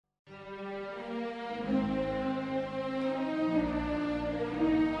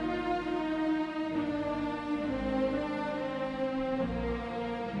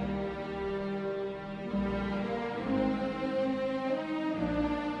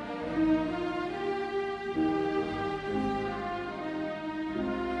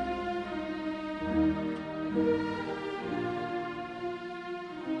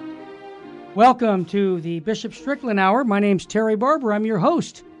Welcome to the Bishop Strickland Hour. My name's Terry Barber. I'm your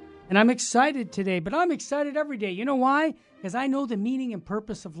host, and I'm excited today, but I'm excited every day. You know why? Because I know the meaning and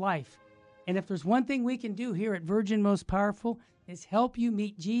purpose of life. And if there's one thing we can do here at Virgin Most Powerful, is help you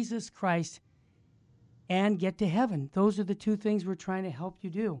meet Jesus Christ and get to heaven. Those are the two things we're trying to help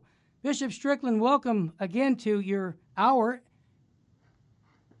you do. Bishop Strickland, welcome again to your hour.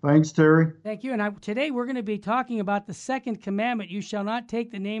 Thanks, Terry. Thank you. And today we're going to be talking about the second commandment. You shall not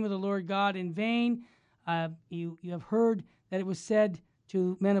take the name of the Lord God in vain. You have heard that it was said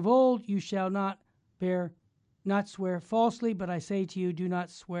to men of old, you shall not swear falsely, but I say to you, do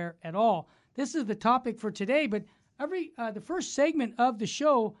not swear at all. This is the topic for today, but the first segment of the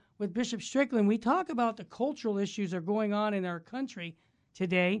show with Bishop Strickland, we talk about the cultural issues that are going on in our country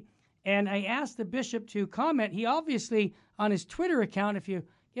today. And I asked the bishop to comment. He obviously, on his Twitter account, if you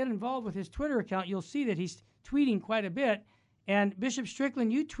get involved with his Twitter account, you'll see that he's tweeting quite a bit. And Bishop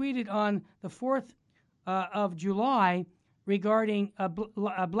Strickland, you tweeted on the 4th of July regarding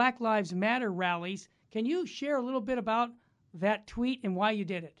Black Lives Matter rallies. Can you share a little bit about that tweet and why you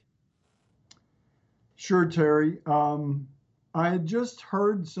did it? Sure, Terry. I had just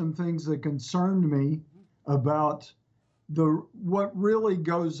heard some things that concerned me about what really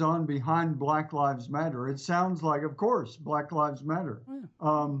goes on behind Black Lives Matter. It sounds like, of course, Black Lives Matter.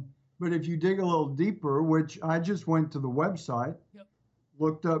 But if you dig a little deeper, which I just went to the website,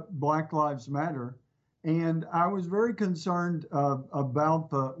 looked up Black Lives Matter, and I was very concerned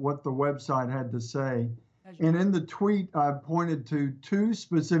about what the website had to say. And in the tweet, I pointed to two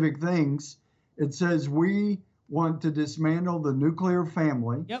specific things. It says, we want to dismantle the nuclear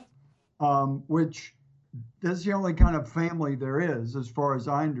family, which that's the only kind of family there is, as far as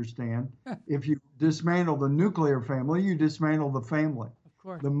I understand. If you dismantle the nuclear family, you dismantle the family. Of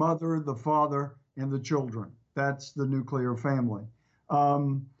course. The mother, the father, and the children. That's the nuclear family.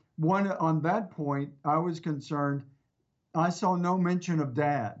 On that point, I was concerned. I saw no mention of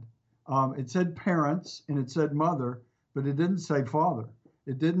dad. It said parents and it said mother, but it didn't say father.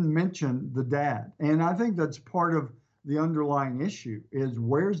 It didn't mention the dad. And I think that's part of the underlying issue is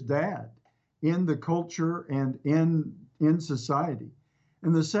where's dad in the culture and in society.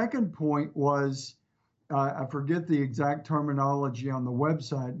 And the second point was, I forget the exact terminology on the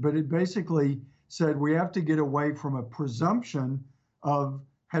website, but it basically said we have to get away from a presumption of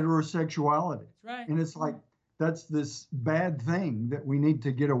heterosexuality. That's right. And it's like, that's this bad thing that we need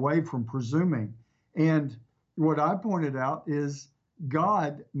to get away from presuming. And what I pointed out is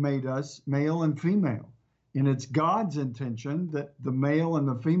God made us male and female. And it's God's intention that the male and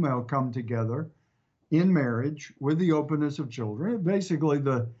the female come together in marriage with the openness of children, basically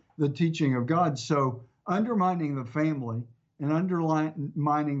the teaching of God. So undermining the family and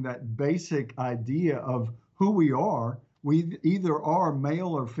undermining that basic idea of who we either are male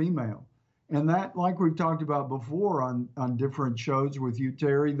or female. And that, like we've talked about before on different shows with you,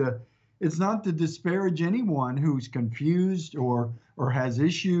 Terry, it's not to disparage anyone who's confused or has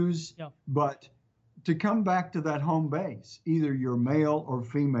issues, but to come back to that home base, either you're male or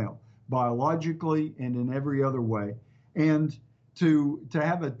female, biologically and in every other way. And to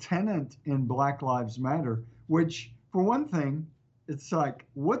have a tenet in Black Lives Matter, which for one thing, it's like,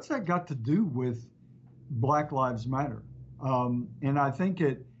 what's that got to do with Black Lives Matter? And I think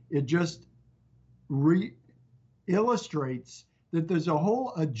it just illustrates that there's a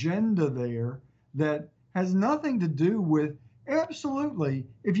whole agenda there that has nothing to do with, absolutely,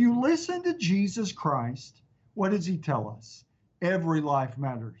 if you listen to Jesus Christ, what does he tell us? Every life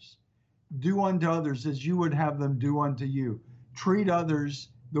matters. Do unto others as you would have them do unto you. Treat others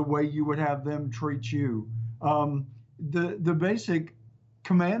the way you would have them treat you. The basic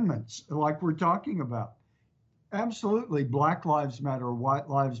commandments, like we're talking about. Absolutely, Black Lives Matter, white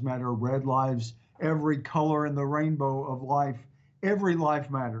lives matter, red lives, every color in the rainbow of life, every life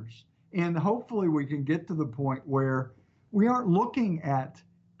matters. And hopefully we can get to the point where we aren't looking at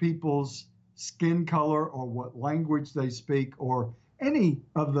people's skin color or what language they speak or any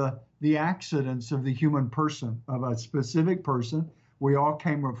of the accidents of the human person, of a specific person. We all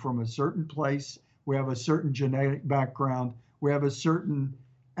came from a certain place. We have a certain genetic background. We have a certain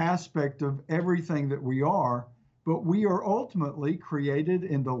aspect of everything that we are, but we are ultimately created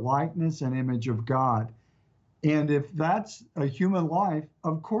in the likeness and image of God. And if that's a human life,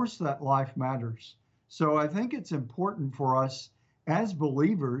 of course that life matters. So I think it's important for us as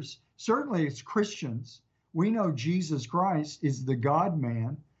believers, certainly as Christians, we know Jesus Christ is the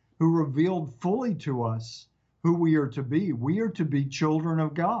God-man who revealed fully to us who we are to be. We are to be children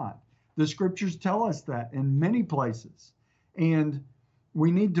of God. The scriptures tell us that in many places. And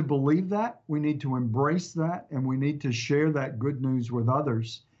we need to believe that, we need to embrace that, and we need to share that good news with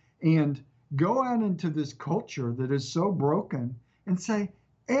others. And go out into this culture that is so broken and say,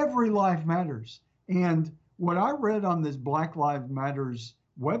 every life matters. And what I read on this Black Lives Matters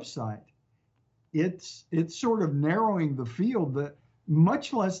website, it's sort of narrowing the field that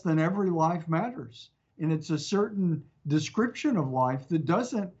much less than every life matters. And it's a certain description of life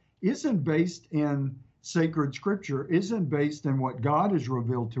that isn't based in sacred scripture, isn't based in what God has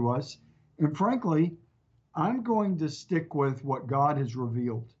revealed to us. And frankly, I'm going to stick with what God has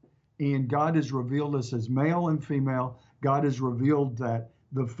revealed. And God has revealed us as male and female. God has revealed that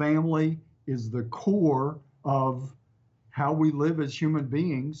the family is the core of how we live as human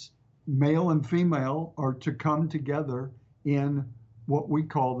beings. Male and female are to come together in what we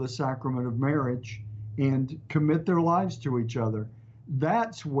call the sacrament of marriage and commit their lives to each other.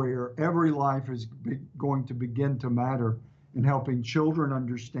 That's where every life is going to begin to matter, in helping children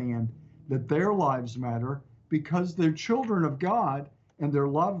understand that their lives matter because they're children of God and they're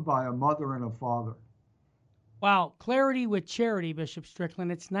loved by a mother and a father. Wow, clarity with charity, Bishop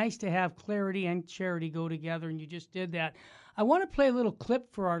Strickland. It's nice to have clarity and charity go together, and you just did that. I want to play a little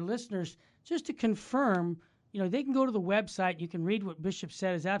clip for our listeners just to confirm. They can go to the website. You can read what Bishop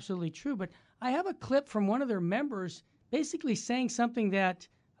said is absolutely true. But I have a clip from one of their members basically saying something that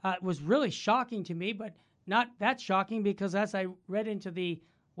was really shocking to me, but not that shocking because as I read into the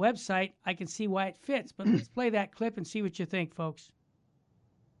website, I can see why it fits. But let's play that clip and see what you think, folks.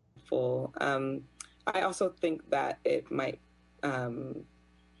 I also think that it might,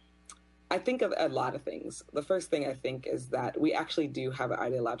 I think of a lot of things. The first thing I think is that we actually do have an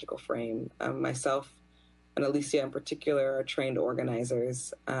ideological frame. Myself and Alicia in particular are trained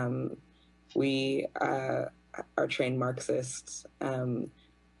organizers. We are trained Marxists.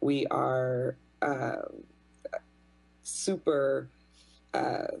 We are super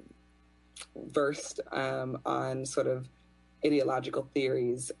versed on sort of ideological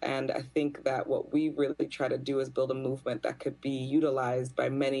theories. And I think that what we really try to do is build a movement that could be utilized by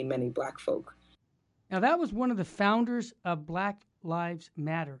many, many Black folk. Now, that was one of the founders of Black Lives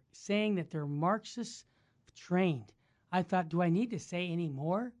Matter, saying that they're Marxist trained. I thought, do I need to say any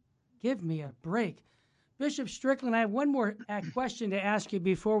more? Give me a break. Bishop Strickland, I have one more question to ask you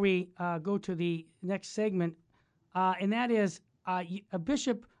before we go to the next segment. And that is,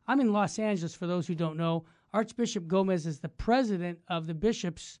 Bishop, I'm in Los Angeles, for those who don't know. Archbishop Gomez is the president of the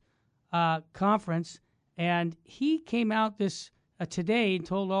Bishops' Conference, and he came out today and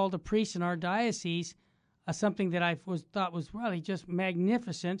told all the priests in our diocese something that I thought was really just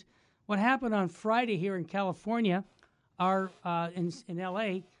magnificent. What happened on Friday here in California, in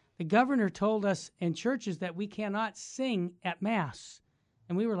L.A., the governor told us in churches that we cannot sing at Mass.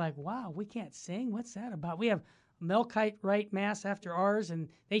 And we were like, wow, we can't sing? What's that about? We have Melkite Rite Mass after ours, and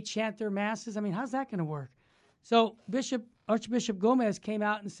they chant their Masses. I mean, how's that going to work? So Archbishop Gomez came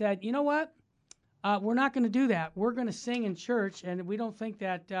out and said, you know what? We're not going to do that. We're going to sing in church, and we don't think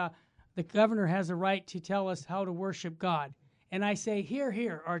that the governor has a right to tell us how to worship God. And I say, hear,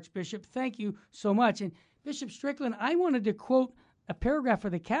 hear, Archbishop. Thank you so much. And Bishop Strickland, I wanted to quote a paragraph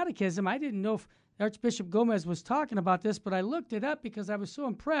of the Catechism. I didn't know if Archbishop Gomez was talking about this, but I looked it up because I was so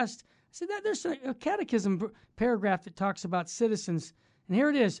impressed. I said, there's a Catechism paragraph that talks about citizens. And here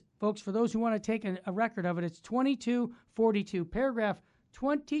it is, folks, for those who want to take a record of it. It's 2242. Paragraph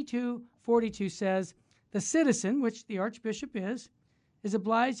 2242 says, the citizen, which the Archbishop is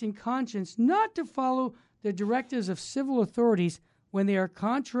obliged in conscience not to follow the directives of civil authorities when they are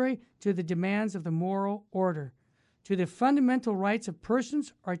contrary to the demands of the moral order, to the fundamental rights of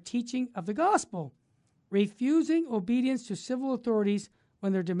persons or teaching of the gospel. Refusing obedience to civil authorities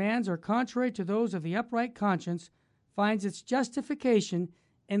when their demands are contrary to those of the upright conscience finds its justification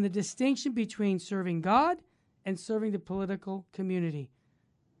in the distinction between serving God and serving the political community.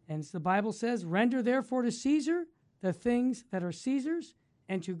 And as the Bible says, render therefore to Caesar the things that are Caesar's,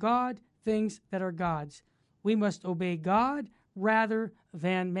 and to God things that are God's. We must obey God rather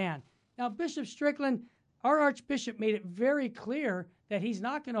than man. Now, Bishop Strickland, our Archbishop made it very clear that he's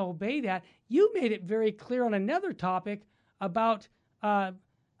not going to obey that. You made it very clear on another topic about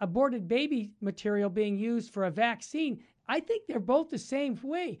aborted baby material being used for a vaccine. I think they're both the same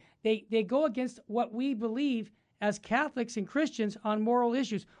way. They go against what we believe as Catholics and Christians on moral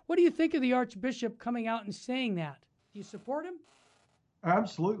issues. What do you think of the Archbishop coming out and saying that? Do you support him?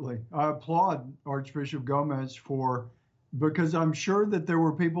 Absolutely. I applaud Archbishop Gomez because I'm sure that there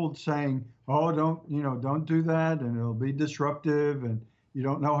were people saying, oh, don't do that, and it'll be disruptive, and you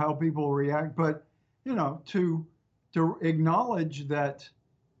don't know how people react. But, to acknowledge that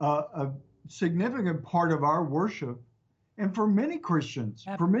a significant part of our worship, and for many Christians,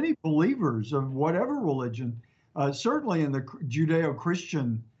 for many believers of whatever religion, certainly in the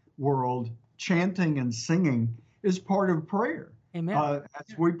Judeo-Christian world, chanting and singing is part of prayer. Amen.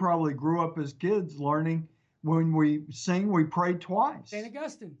 As we probably grew up as kids learning, when we sing, we pray twice. St.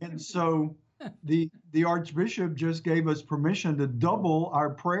 Augustine. And so the Archbishop just gave us permission to double our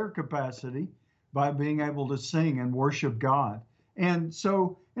prayer capacity by being able to sing and worship God. And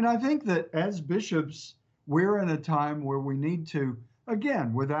so, and I think that as bishops, we're in a time where we need to,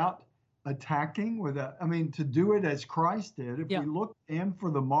 again, without attacking, to do it as Christ did. If we look to him for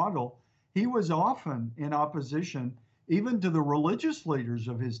the model, he was often in opposition even to the religious leaders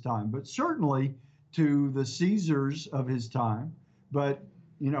of his time, but certainly to the Caesars of his time. But,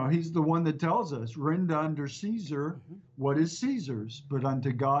 he's the one that tells us, render unto Caesar what is Caesar's, but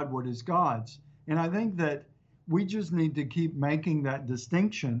unto God what is God's. And I think that we just need to keep making that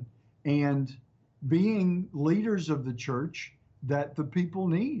distinction and being leaders of the church that the people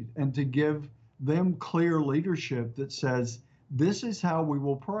need, and to give them clear leadership that says, this is how we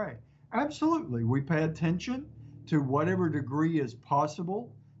will pray. Absolutely. We pay attention to whatever degree is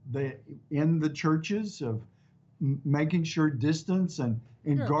possible in the churches of making sure distance and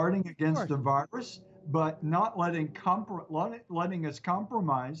guarding against the virus, but not letting us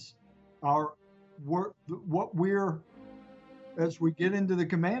compromise our work. As we get into the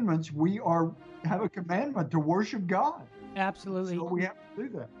commandments, we have a commandment to worship God. Absolutely. So we have to do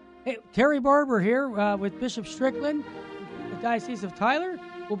that. Hey, Terry Barber here with Bishop Strickland, the Diocese of Tyler.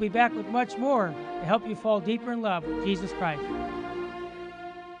 We'll be back with much more to help you fall deeper in love with Jesus Christ.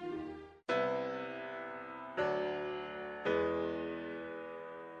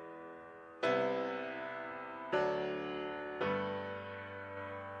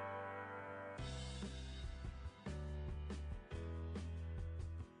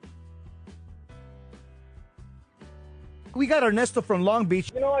 We got Ernesto from Long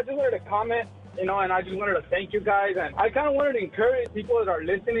Beach. I just wanted to comment, and I just wanted to thank you guys. And I kind of wanted to encourage people that are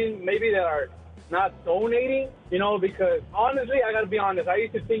listening, maybe that are not donating, because honestly, I got to be honest. I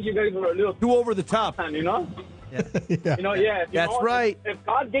used to think you guys were a little too over the top. Yeah. That's right. If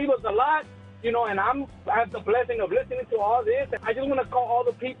God gave us a lot, and I have the blessing of listening to all this. I just want to call all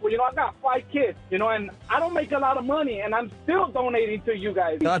the people. I've got 5 kids, and I don't make a lot of money, and I'm still donating to you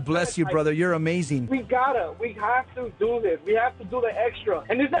guys. God bless you, brother. You're amazing. We have to do this. We have to do the extra.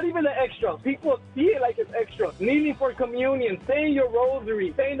 And it's not even the extra. People see it like it's extra. Kneeling for communion, saying your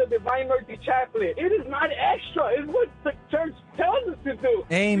rosary, saying the Divine Mercy Chaplet. It is not extra. It's what the church tells us to do.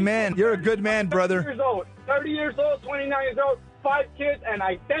 Amen. You're a good man, brother. 30 years old, 29 years old. 5 kids, and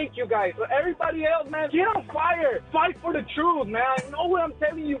I thank you guys. For everybody else, man, get on fire. Fight for the truth, man. I know what I'm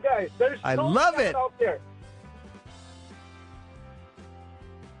telling you guys. There's I love it out there.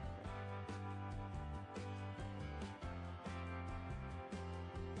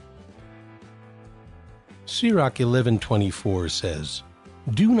 Sirach 11:24 says,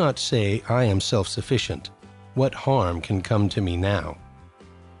 "Do not say, I am self-sufficient. What harm can come to me now?"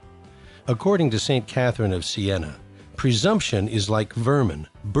 According to St. Catherine of Siena, presumption is like vermin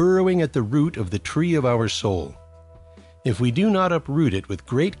burrowing at the root of the tree of our soul. If we do not uproot it with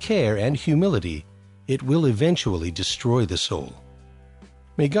great care and humility, it will eventually destroy the soul.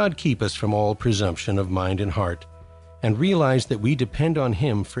 May God keep us from all presumption of mind and heart, and realize that we depend on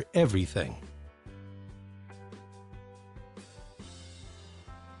Him for everything.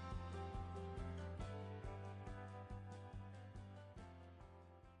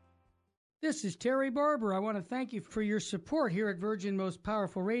 This is Terry Barber. I want to thank you for your support here at Virgin Most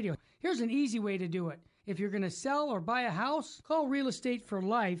Powerful Radio. Here's an easy way to do it. If you're going to sell or buy a house, call Real Estate for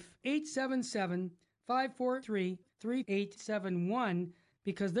Life, 877-543-3871,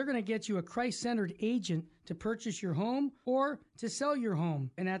 because they're going to get you a Christ-centered agent to purchase your home or to sell your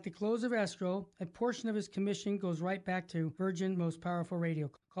home. And at the close of escrow, a portion of his commission goes right back to Virgin Most Powerful Radio.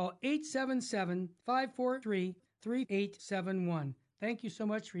 Call 877-543-3871. Thank you so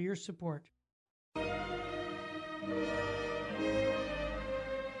much for your support.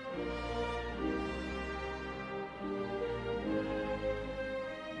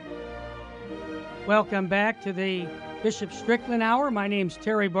 Welcome back to the Bishop Strickland Hour. My name's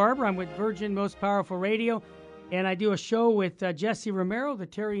Terry Barber. I'm with Virgin Most Powerful Radio, and I do a show with Jesse Romero, the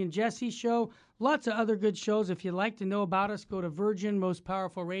Terry and Jesse Show. Lots of other good shows. If you'd like to know about us, go to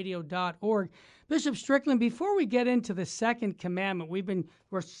virginmostpowerfulradio.org. Bishop Strickland, before we get into the second commandment,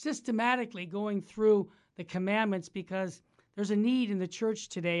 we're systematically going through the commandments because there's a need in the church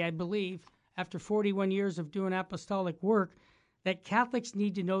today, I believe, after 41 years of doing apostolic work, that Catholics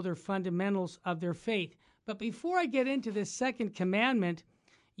need to know their fundamentals of their faith. But before I get into this second commandment,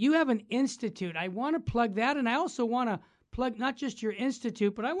 you have an institute. I want to plug that, and I also want to plug not just your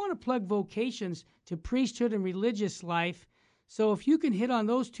institute, but I want to plug Vocations to Priesthood and Religious Life. So if you can hit on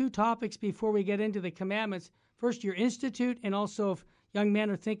those two topics before we get into the commandments, first your institute, and also if young men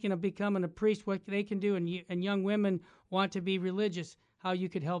are thinking of becoming a priest, what they can do, and young women want to be religious, how you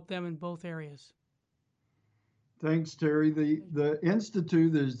could help them in both areas. Thanks, Terry. The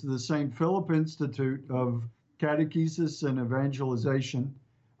institute is the St. Philip Institute of Catechesis and Evangelization.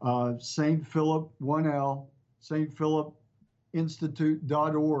 St. Philip, 1L,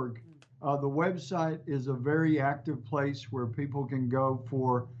 stphilipinstitute.org. The website is a very active place where people can go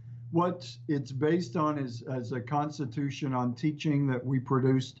for what it's based on as a constitution on teaching that we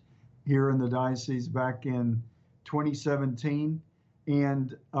produced here in the diocese back in 2017.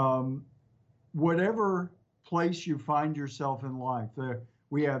 And whatever place you find yourself in life,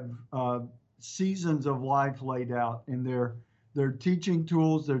 we have seasons of life laid out, and they're teaching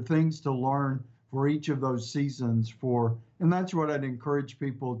tools, they're things to learn for each of those seasons and that's what I'd encourage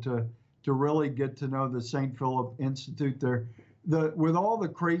people to really get to know the St. Philip Institute there. With all the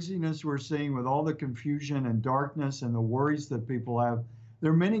craziness we're seeing, with all the confusion and darkness and the worries that people have,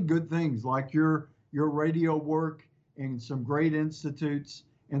 there are many good things like your radio work and some great institutes.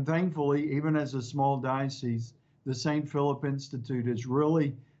 And thankfully, even as a small diocese, the St. Philip Institute is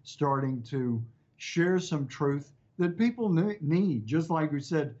really starting to share some truth that people need. Just like we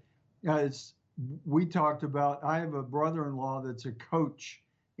said, we talked about, I have a brother-in-law that's a coach,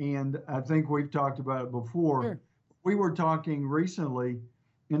 and I think we've talked about it before. Sure. We were talking recently,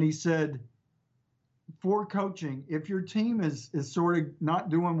 and he said, for coaching, if your team is sort of not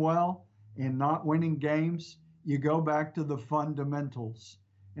doing well and not winning games, you go back to the fundamentals.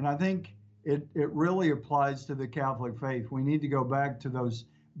 And I think it really applies to the Catholic faith. We need to go back to those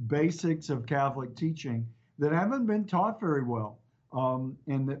basics of Catholic teaching that haven't been taught very well,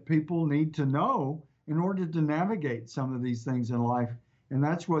 and that people need to know in order to navigate some of these things in life. And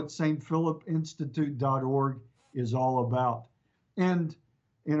that's what stphilipinstitute.org is all about. And,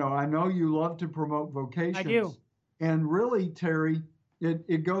 I know you love to promote vocations. I do. And really, Terry,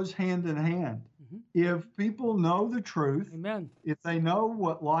 it goes hand in hand. Mm-hmm. If people know the truth, Amen. If they know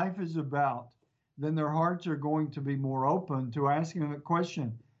what life is about, then their hearts are going to be more open to asking the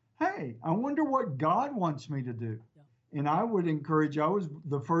question, hey, I wonder what God wants me to do. Yeah. And I would encourage, I was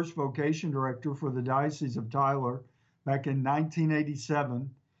the first vocation director for the Diocese of Tyler back in 1987.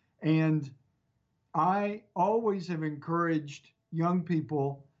 And I always have encouraged young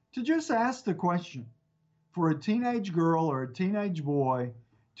people to just ask the question. For a teenage girl or a teenage boy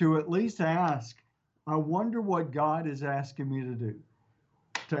to at least ask, I wonder what God is asking me to do.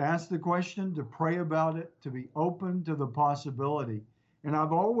 To ask the question, to pray about it, to be open to the possibility. And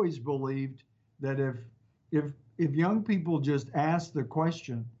I've always believed that if young people just ask the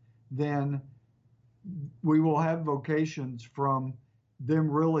question, then we will have vocations from them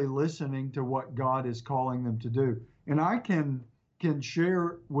really listening to what God is calling them to do. And I can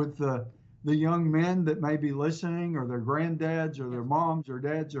share with the young men that may be listening, or their granddads or their moms or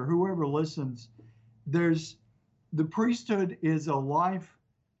dads or whoever listens, the priesthood is a life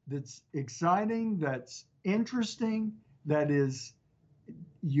that's exciting, that's interesting, that is,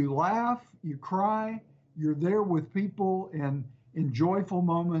 you laugh, you cry, you're there with people in joyful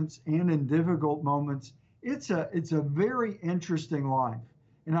moments and in difficult moments. It's a very interesting life.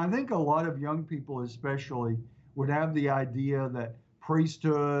 And I think a lot of young people especially would have the idea that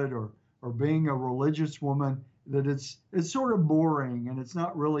priesthood or being a religious woman, that it's sort of boring and it's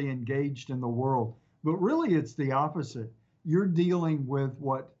not really engaged in the world. But really it's the opposite. You're dealing with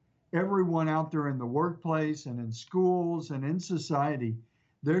what everyone out there in the workplace and in schools and in society,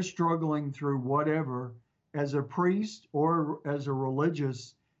 they're struggling through whatever. As a priest or as a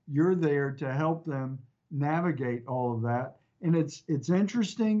religious, you're there to help them navigate all of that. And it's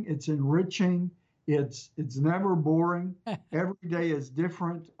interesting, it's enriching, it's never boring. Every day is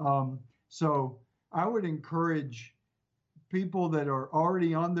different. So I would encourage people that are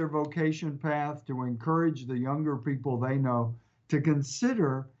already on their vocation path to encourage the younger people they know to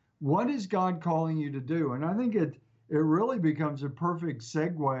consider, what is God calling you to do? And I think it really becomes a perfect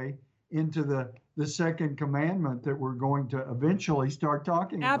segue into the second commandment that we're going to eventually start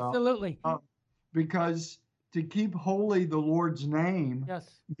talking about. Absolutely. Because to keep holy the Lord's name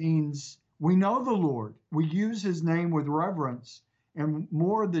means we know the Lord. We use his name with reverence. And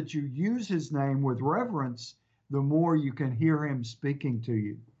more that you use his name with reverence, the more you can hear him speaking to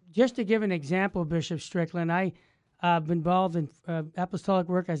you. Just to give an example, Bishop Strickland, I've been involved in apostolic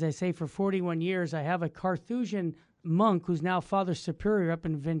work, as I say, for 41 years. I have a Carthusian monk who's now Father Superior up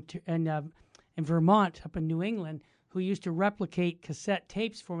in Vermont, up in New England, who used to replicate cassette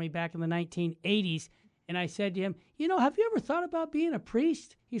tapes for me back in the 1980s. And I said to him, have you ever thought about being a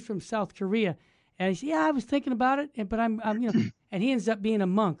priest? He's from South Korea. And he said, yeah, I was thinking about it, but I'm and he ends up being a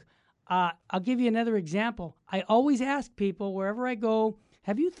monk. I'll give you another example. I always ask people wherever I go,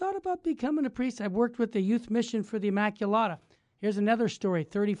 have you thought about becoming a priest? I've worked with the Youth Mission for the Immaculata. Here's another story.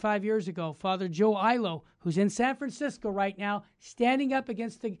 35 years ago, Father Joe Ilo, who's in San Francisco right now, standing up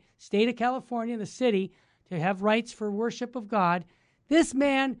against the state of California, the city, to have rights for worship of God. This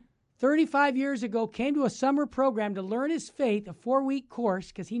man, 35 years ago, came to a summer program to learn his faith, a 4-week course,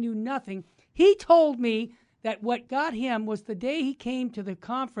 because he knew nothing. He told me that what got him was the day he came to the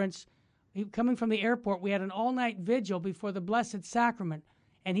conference, coming from the airport, we had an all-night vigil before the Blessed Sacrament,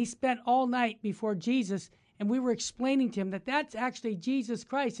 and he spent all night before Jesus, and we were explaining to him that that's actually Jesus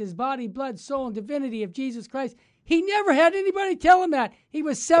Christ, his body, blood, soul, and divinity of Jesus Christ. He never had anybody tell him that. He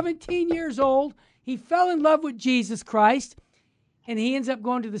was 17 years old. He fell in love with Jesus Christ, and he ends up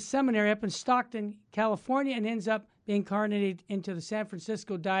going to the seminary up in Stockton, California, and ends up being incarnated into the San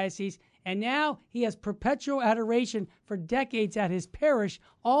Francisco diocese. And now he has perpetual adoration for decades at his parish,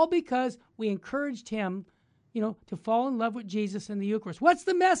 all because we encouraged him, to fall in love with Jesus in the Eucharist. What's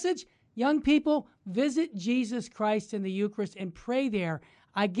the message? Young people, visit Jesus Christ in the Eucharist and pray there.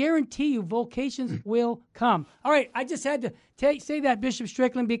 I guarantee you vocations will come. All right, I just had to say that, Bishop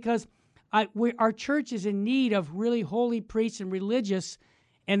Strickland, because our church is in need of really holy priests and religious,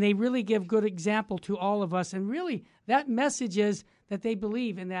 and they really give good example to all of us. And really, that message is that they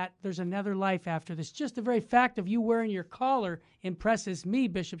believe in that there's another life after this. Just the very fact of you wearing your collar impresses me,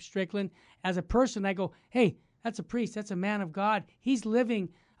 Bishop Strickland. As a person, I go, hey, that's a priest. That's a man of God. He's living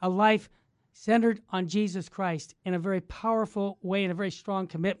a life centered on Jesus Christ in a very powerful way and a very strong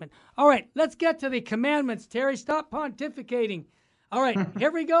commitment. All right, let's get to the commandments. Terry, stop pontificating. All right,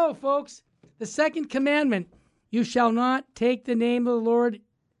 here we go, folks. The second commandment, you shall not take the name of the Lord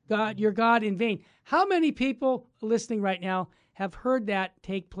God, your God, in vain. How many people listening right now have heard that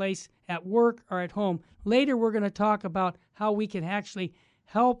take place at work or at home? Later, we're going to talk about how we can actually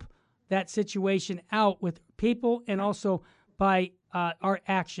help that situation out with people and also by our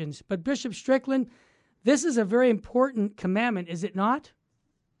actions. But Bishop Strickland, this is a very important commandment, is it not?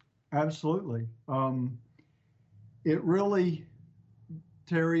 Absolutely. It really,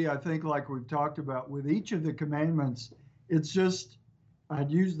 Terry, I think like we've talked about with each of the commandments, it's just,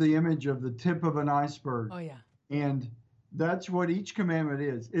 I'd use the image of the tip of an iceberg. Oh, yeah. And that's what each commandment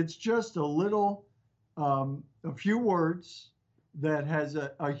is. It's just a little, a few words that has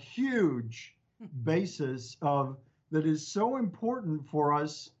a huge basis of that is so important for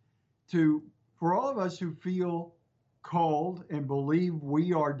us for all of us who feel called and believe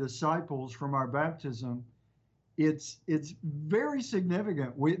we are disciples from our baptism. It's very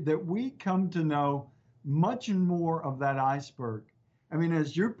significant that we come to know much more of that iceberg. I mean,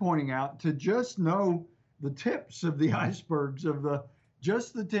 as you're pointing out, to just know the tips of the icebergs of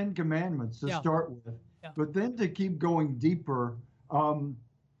just the 10 Commandments to start with, but then to keep going deeper.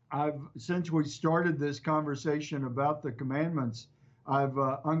 Since we started this conversation about the commandments, I've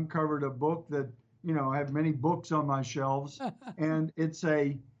uncovered a book that, I have many books on my shelves, and it's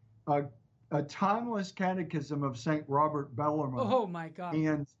a timeless catechism of St. Robert Bellarmine. Oh, my God.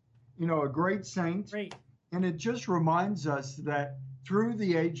 And, a great saint. Great. And it just reminds us that through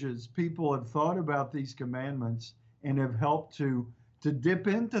the ages, people have thought about these commandments and have helped to dip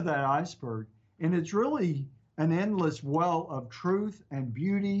into that iceberg. And it's really an endless well of truth and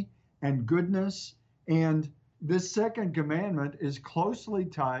beauty and goodness. And this second commandment is closely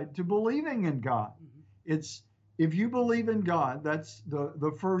tied to believing in God. Mm-hmm. It's, if you believe in God, that's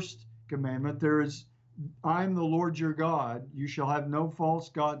the first commandment. There is, I'm the Lord your God. You shall have no false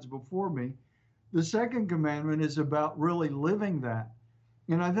gods before me. The second commandment is about really living that.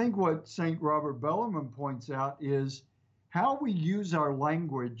 And I think what St. Robert Bellarmine points out is how we use our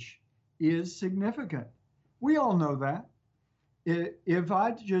language is significant. We all know that. If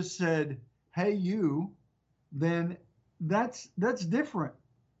I just said, hey, you, then that's different.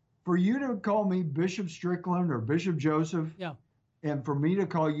 For you to call me Bishop Strickland or Bishop Joseph, and for me to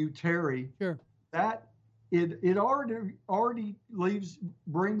call you Terry, that it already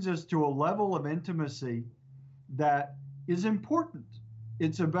brings us to a level of intimacy that is important.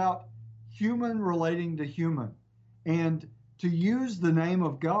 It's about human relating to human. And to use the name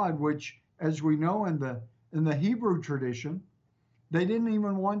of God, which, as we know in the Hebrew tradition, they didn't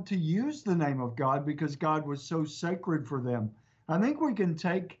even want to use the name of God because God was so sacred for them. I think we can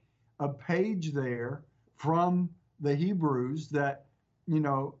take a page there from the Hebrews that,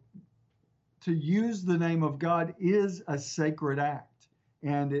 to use the name of God is a sacred act.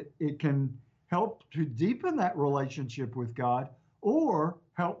 And it can help to deepen that relationship with God or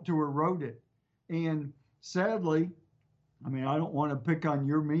help to erode it. And sadly, I mean, I don't want to pick on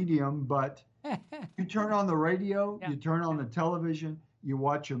your medium, but You turn on the radio, Yeah. you turn on the television, you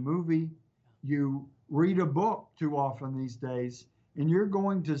watch a movie, you read a book too often these days, and you're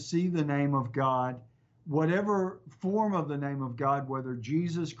going to see the name of God, whatever form of the name of God, whether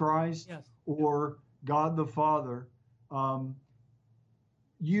Jesus Christ Yes. or God the Father,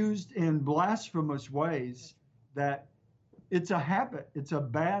 used in blasphemous ways that it's a habit, it's a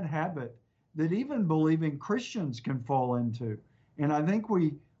bad habit that even believing Christians can fall into. And I think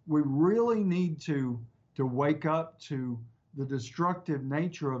we really need to wake up to the destructive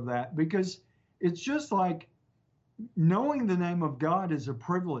nature of that, because it's just like knowing the name of God is a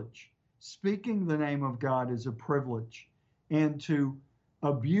privilege. Speaking the name of God is a privilege. And to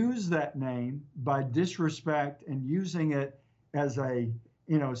abuse that name by disrespect and using it as a,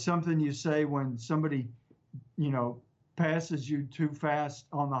 something you say when somebody, passes you too fast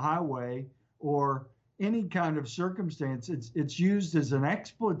on the highway or any kind of circumstance, it's used as an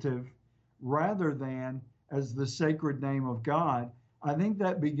expletive rather than as the sacred name of God. I think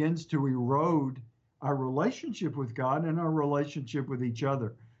that begins to erode our relationship with God and our relationship with each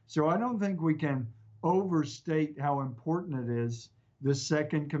other. So I don't think we can overstate how important it is, the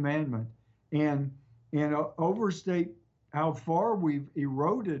second commandment, and overstate how far we've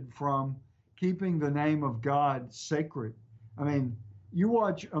eroded from keeping the name of God sacred. I mean, you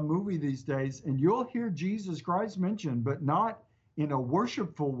watch a movie these days and you'll hear Jesus Christ mentioned, but not in a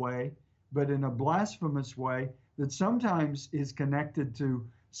worshipful way, but in a blasphemous way that sometimes is connected to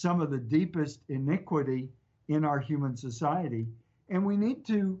some of the deepest iniquity in our human society. And we need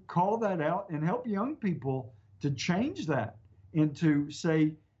to call that out and help young people to change that and to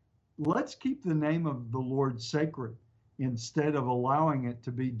say, let's keep the name of the Lord sacred instead of allowing it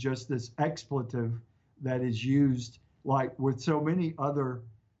to be just this expletive that is used like with so many other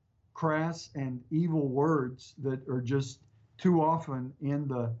crass and evil words that are just too often in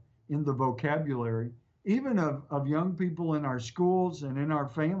the vocabulary, even of young people in our schools and in our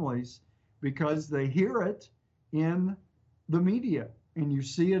families, because they hear it in the media and you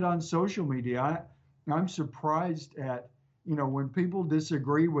see it on social media. I'm surprised at, when people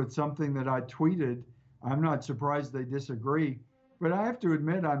disagree with something that I tweeted, I'm not surprised they disagree, but I have to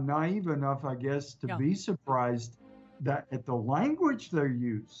admit I'm naive enough, I guess, to be surprised that at the language they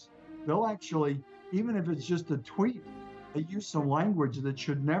use, they'll actually, even if it's just a tweet, they use some language that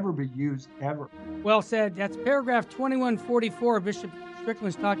should never be used ever. Well said. That's paragraph 2144 Bishop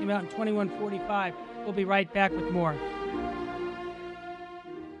Strickland's talking about in 2145. We'll be right back with more.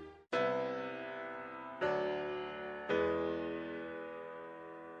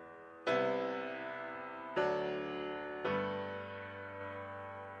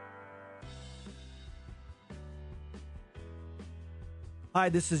 Hi,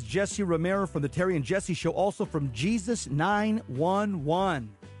 this is Jesse Romero from the Terry and Jesse Show, also from Jesus 911.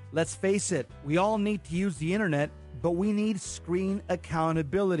 Let's face it, we all need to use the internet, but we need screen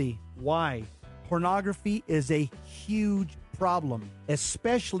accountability. Why? Pornography is a huge problem,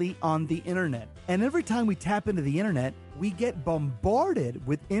 especially on the internet. And every time we tap into the internet, we get bombarded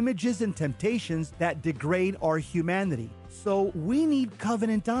with images and temptations that degrade our humanity. So we need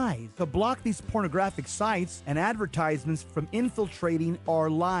Covenant Eyes to block these pornographic sites and advertisements from infiltrating our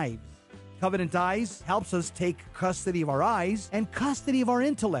lives. Covenant Eyes helps us take custody of our eyes and custody of our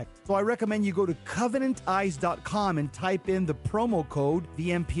intellect. So I recommend you go to covenanteyes.com and type in the promo code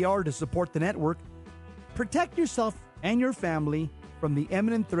VMPR to support the network. Protect yourself and your family from the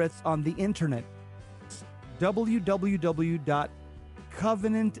imminent threats on the internet.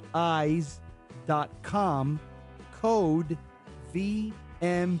 www.covenanteyes.com, code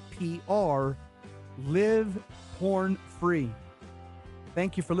VMPR, live porn free.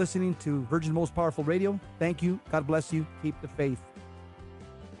 Thank you for listening to Virgin Most Powerful Radio. Thank you. God bless you. Keep the faith.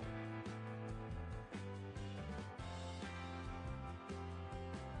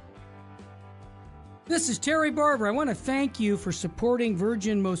 This is Terry Barber. I want to thank you for supporting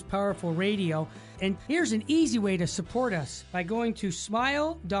Virgin Most Powerful Radio. And here's an easy way to support us by going to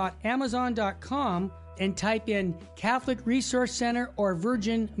smile.amazon.com and type in Catholic Resource Center or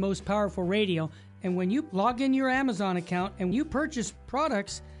Virgin Most Powerful Radio. And when you log in your Amazon account and you purchase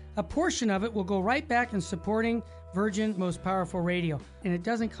products, a portion of it will go right back in supporting Virgin Most Powerful Radio. And it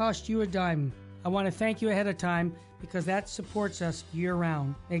doesn't cost you a dime. I want to thank you ahead of time because that supports us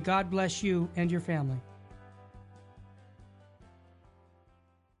year-round. May God bless you and your family.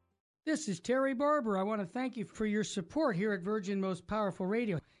 This is Terry Barber. I want to thank you for your support here at Virgin Most Powerful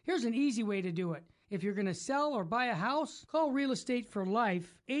Radio. Here's an easy way to do it. If you're going to sell or buy a house, call Real Estate for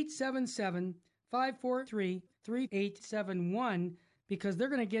Life, 877-543-3871, because they're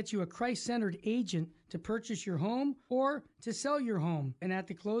going to get you a Christ-centered agent to purchase your home or to sell your home. And at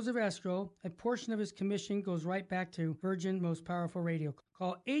the close of escrow, a portion of his commission goes right back to Virgin Most Powerful Radio.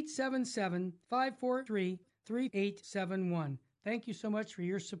 Call 877-543-3871. Thank you so much for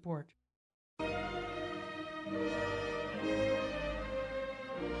your support.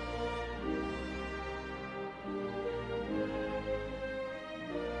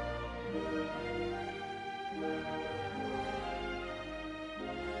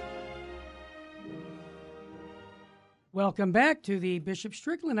 Welcome back to the Bishop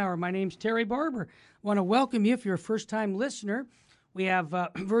Strickland Hour. My name's Terry Barber. I want to welcome you if you're a first-time listener. We have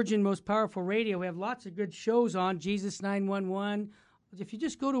Virgin Most Powerful Radio. We have lots of good shows on, Jesus 911. If you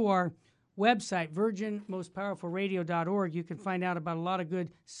just go to our website, virginmostpowerfulradio.org, you can find out about a lot of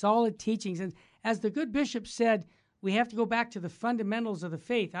good, solid teachings. And as the good bishop said, we have to go back to the fundamentals of the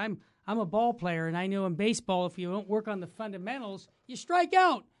faith. I'm a ball player, and I know in baseball, if you don't work on the fundamentals, you strike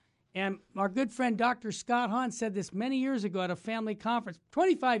out. And our good friend Dr. Scott Hahn said this many years ago at a family conference,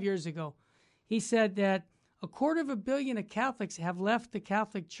 25 years ago. He said that 250 million of Catholics have left the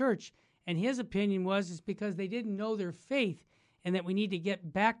Catholic Church, and his opinion was it's because they didn't know their faith and that we need to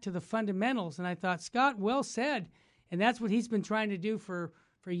get back to the fundamentals. And I thought, Scott, well said. And that's what he's been trying to do for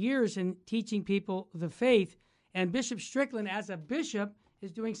years in teaching people the faith. And Bishop Strickland, as a bishop,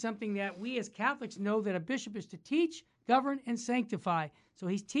 is doing something that we as Catholics know that a bishop is to teach, govern, and sanctify. So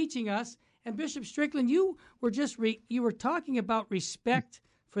he's teaching us. And Bishop Strickland, you were just you were talking about respect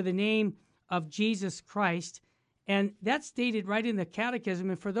for the name of Jesus Christ, and that's stated right in the Catechism.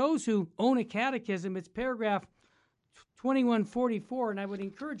 And for those who own a catechism, it's paragraph 2144, and I would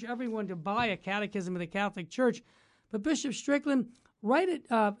encourage everyone to buy a Catechism of the Catholic Church. But Bishop Strickland, right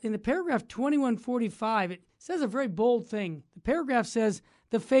in the paragraph 2145, it says a very bold thing. The paragraph says,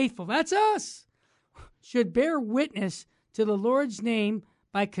 the faithful, that's us, should bear witness to the Lord's name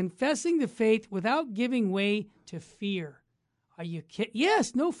by confessing the faith without giving way to fear. Are you kidding?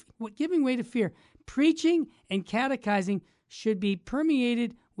 Yes, no giving way to fear. Preaching and catechizing should be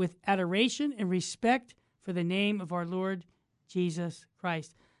permeated with adoration and respect for the name of our Lord Jesus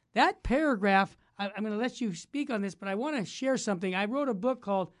Christ. That paragraph, I'm going to let you speak on this, but I want to share something. I wrote a book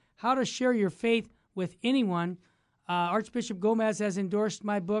called How to Share Your Faith with Anyone. Archbishop Gomez has endorsed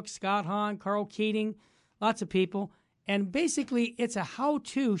my book, Scott Hahn, Carl Keating, lots of people. And basically, it's a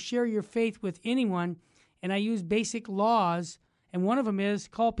how-to share your faith with anyone. And I use basic laws, and one of them is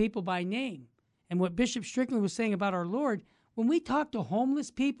call people by name. And what Bishop Strickland was saying about our Lord, when we talk to homeless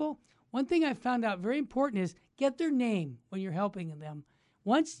people, one thing I found out very important is get their name when you're helping them.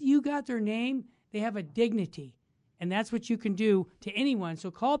 Once you got their name, they have a dignity. And that's what you can do to anyone. So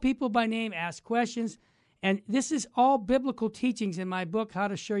call people by name, ask questions. And this is all biblical teachings in my book, How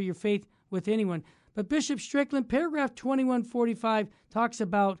to Share Your Faith with Anyone. But Bishop Strickland, paragraph 2145 talks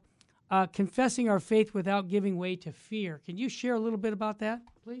about confessing our faith without giving way to fear. Can you share a little bit about that,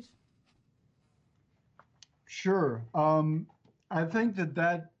 please? Sure. I think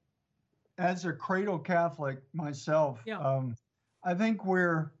that as a cradle Catholic myself, I think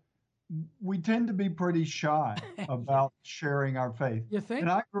we tend to be pretty shy about sharing our faith. You think?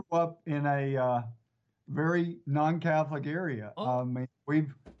 And I grew up in a very non-Catholic area.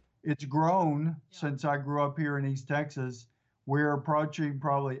 It's grown since I grew up here in East Texas. We're approaching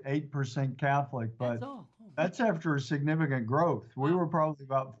probably 8% Catholic, but that's after a significant growth. We were probably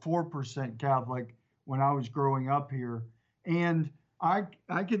about 4% Catholic when I was growing up here. And I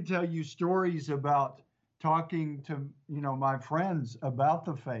can tell you stories about talking to, my friends about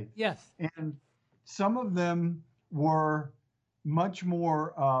the faith. Yes. And some of them were much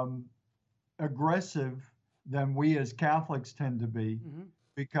more aggressive than we as Catholics tend to be,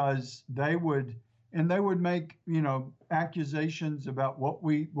 because they would make, accusations about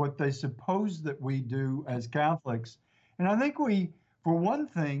what they suppose that we do as Catholics. And I think for one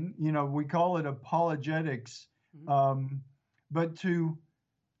thing, we call it apologetics, but to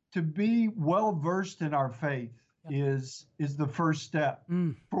be well versed in our faith is the first step.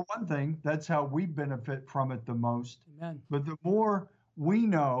 For one thing, that's how we benefit from it the most. Amen. But the more we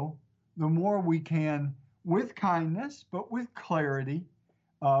know, the more we can, with kindness, but with clarity,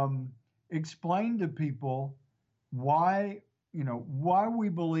 explain to people why we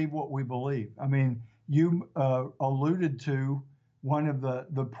believe what we believe. I mean, you alluded to one of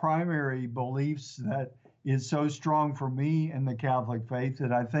the primary beliefs that is so strong for me in the Catholic faith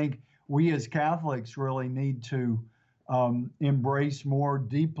that I think we as Catholics really need to embrace more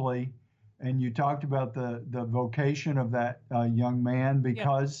deeply. And you talked about the vocation of that young man,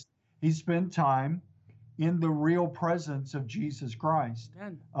 because he spent time in the real presence of Jesus Christ.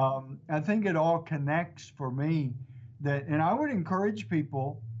 I think it all connects for me and I would encourage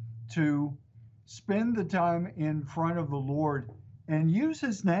people to spend the time in front of the Lord and use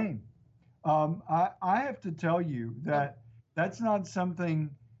his name. I have to tell you that that's not something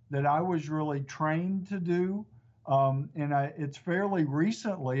that I was really trained to do. It's fairly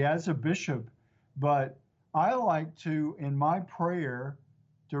recently as a bishop, but I like to, in my prayer,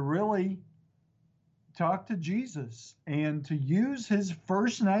 to really talk to Jesus and to use his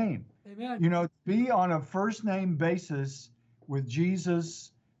first name. Amen. You know, be on a first name basis with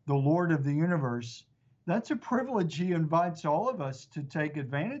Jesus, the Lord of the universe. That's a privilege he invites all of us to take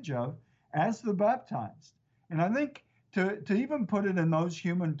advantage of as the baptized. And I think to even put it in those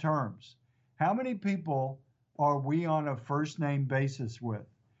human terms, how many people are we on a first name basis with?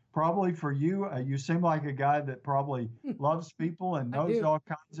 Probably for you, you seem like a guy that probably loves people and knows all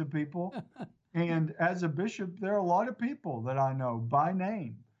kinds of people. And as a bishop, there are a lot of people that I know by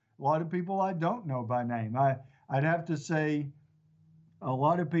name. A lot of people I don't know by name. I'd have to say a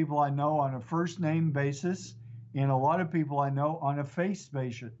lot of people I know on a first name basis, and a lot of people I know on a face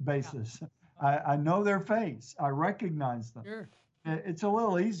basis. I know their face. I recognize them. Sure. It's a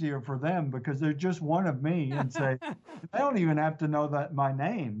little easier for them because they're just one of me, and say they don't even have to know that my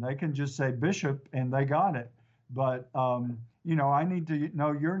name. They can just say Bishop and they got it. But you know, I need to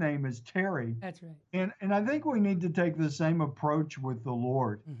know your name is Terry. That's right. And I think we need to take the same approach with the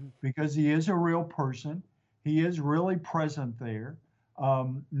Lord, because he is a real person. He is really present there,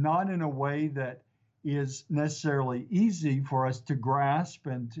 not in a way that is necessarily easy for us to grasp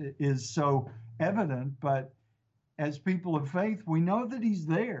and is so evident, but as people of faith, we know that he's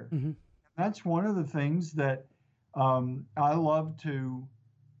there. That's one of the things that I love to,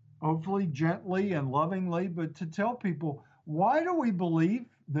 hopefully gently and lovingly, but to tell people, why do we believe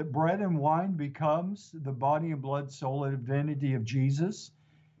that bread and wine becomes the body and blood, soul, and divinity of Jesus?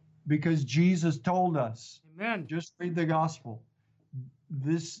 Because Jesus told us. Amen. Just read the gospel.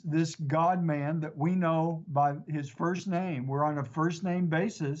 This God man that we know by his first name, we're on a first name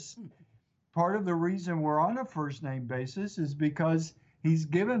basis. Part of the reason we're on a first name basis is because he's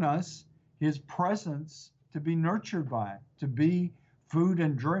given us his presence to be nurtured by, to be food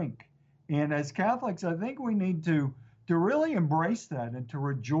and drink. And as Catholics, I think we need to really embrace that and to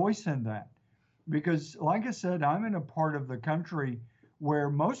rejoice in that. Because like I said, I'm in a part of the country where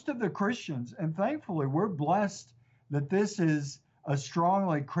most of the Christians, and thankfully we're blessed that this is a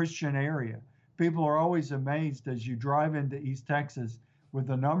strongly Christian area. People are always amazed as you drive into East Texas with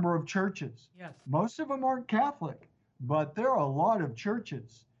the number of churches. Yes. Most of them aren't Catholic, but there are a lot of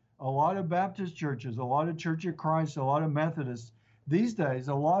churches, a lot of Baptist churches, a lot of Church of Christ, a lot of Methodists. These days,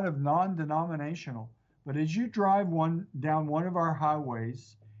 a lot of non-denominational. But as you drive down one of our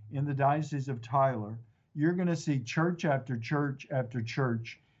highways in the Diocese of Tyler, you're going to see church after church after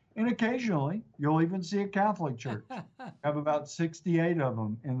church. And occasionally, you'll even see a Catholic church. We have about 68 of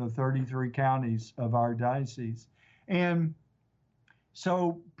them in the 33 counties of our diocese. And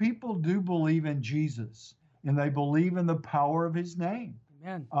so people do believe in Jesus, and they believe in the power of his name.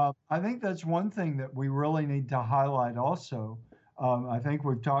 Amen. I think that's one thing that we really need to highlight also. I think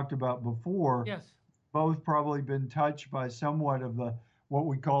we've talked about before. Yes. Both probably been touched by somewhat of what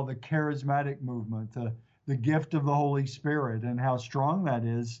we call the charismatic movement, the gift of the Holy Spirit, and how strong that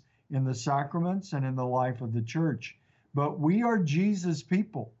is in the sacraments and in the life of the church. But we are Jesus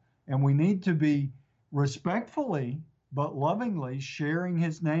people, and we need to be respectfully but lovingly sharing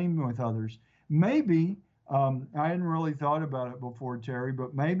his name with others. Maybe, I hadn't really thought about it before, Terry,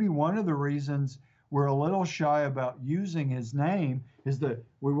 but maybe one of the reasons we're a little shy about using his name is that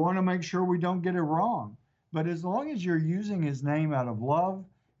we want to make sure we don't get it wrong. But as long as you're using his name out of love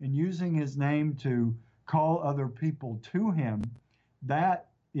and using his name to call other people to him, that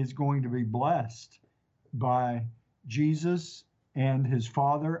is going to be blessed by Jesus and his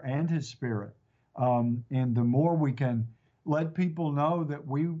Father and his Spirit. And the more we can let people know that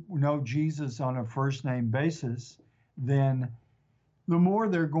we know Jesus on a first name basis, then the more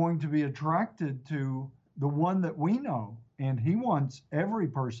they're going to be attracted to the one that we know. And he wants every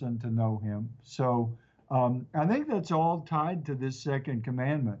person to know him. So I think that's all tied to this second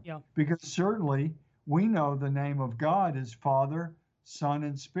commandment. Yeah. Because certainly we know the name of God is Father, Son,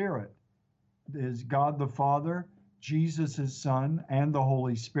 and Spirit. Is God the Father, Jesus his Son, and the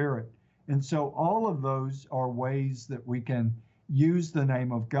Holy Spirit. And so all of those are ways that we can use the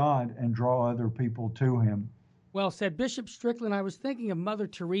name of God and draw other people to him. Well said. Bishop Strickland, I was thinking of Mother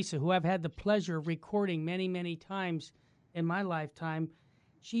Teresa, who I've had the pleasure of recording many, many times in my lifetime.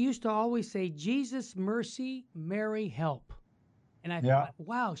 She used to always say, Jesus, mercy, Mary, help. And I thought,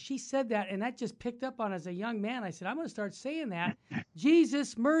 wow, she said that, and that just picked up on as a young man. I said, I'm going to start saying that.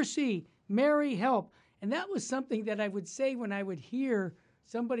 Jesus, mercy, Mary, help. And that was something that I would say when I would hear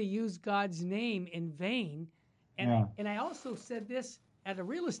somebody use God's name in vain. And I also said this at a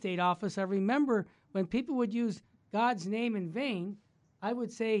real estate office. I remember when people would use God's name in vain, I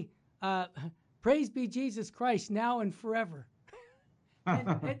would say, praise be Jesus Christ now and forever.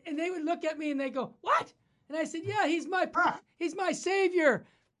 and they would look at me and they go, what? And I said, yeah, he's my Savior.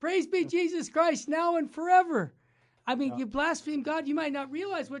 Praise be Jesus Christ now and forever. I mean, you blaspheme God. You might not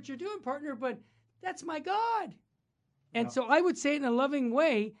realize what you're doing, partner, but that's my God. And so I would say it in a loving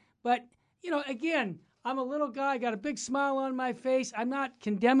way. But, again, I'm a little guy, got a big smile on my face. I'm not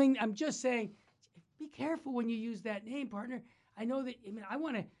condemning. I'm just saying, be careful when you use that name, partner. I know that,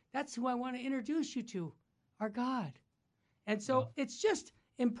 that's who I want to introduce you to, our God. And so it's just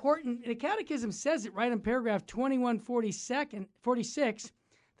important. The Catechism says it right in paragraph 2146.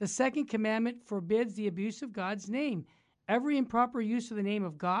 The second commandment forbids the abuse of God's name. Every improper use of the name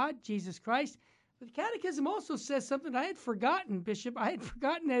of God, Jesus Christ. But the Catechism also says something I had forgotten, Bishop. I had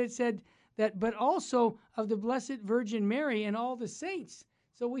forgotten that it said that, but also of the Blessed Virgin Mary and all the saints.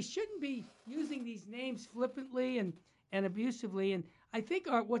 So we shouldn't be using these names flippantly and abusively. And I think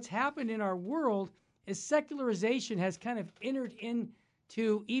what's happened in our world is secularization has kind of entered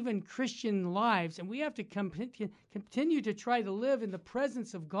into even Christian lives. And we have to continue to try to live in the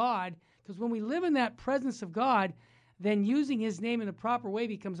presence of God, because when we live in that presence of God, then using his name in the proper way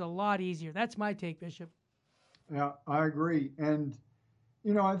becomes a lot easier. That's my take, Bishop. Yeah, I agree. And,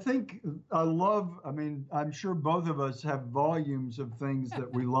 I'm sure both of us have volumes of things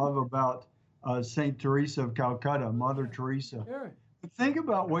that we love about St. Teresa of Calcutta, Mother Teresa. Sure. But think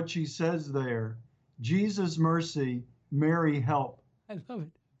about what she says there. Jesus mercy, Mary help. I love it.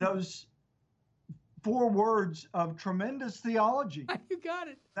 Those 4 words of tremendous theology. You got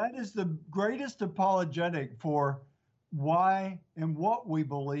it. That is the greatest apologetic for why and what we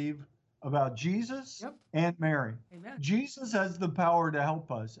believe about Jesus and Mary. Amen. Jesus has the power to help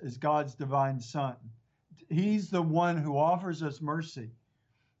us as God's divine Son. He's the one who offers us mercy.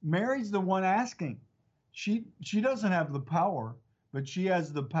 Mary's the one asking. She doesn't have the power, but she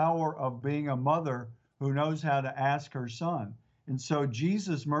has the power of being a mother who knows how to ask her son. And so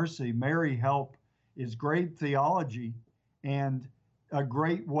Jesus mercy, Mary help is great theology and a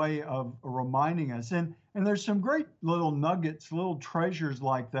great way of reminding us. And there's some great little nuggets, little treasures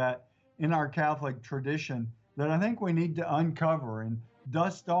like that in our Catholic tradition that I think we need to uncover and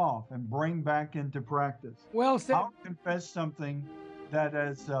dust off and bring back into practice. Well said. I'll confess something that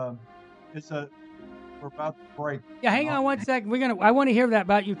we're about to break. Yeah, hang on 1 second. I want to hear that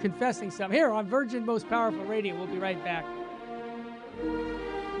about you confessing something. Here on Virgin Most Powerful Radio. We'll be right back.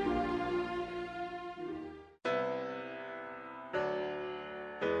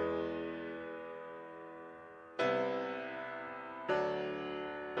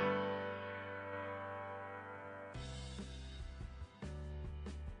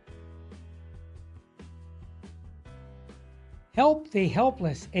 Help the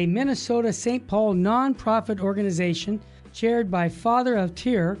Helpless, a Minnesota St. Paul nonprofit organization chaired by Father of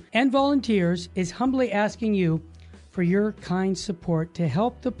Tyr and volunteers, is humbly asking you for your kind support to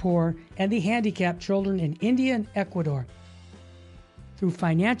help the poor and the handicapped children in India and Ecuador. Through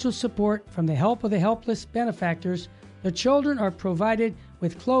financial support from the Help of the Helpless benefactors, the children are provided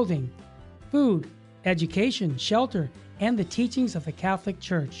with clothing, food, education, shelter, and the teachings of the Catholic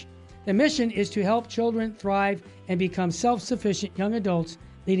Church. The mission is to help children thrive and become self-sufficient young adults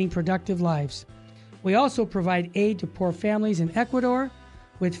leading productive lives. We also provide aid to poor families in Ecuador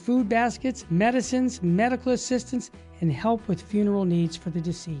with food baskets, medicines, medical assistance, and help with funeral needs for the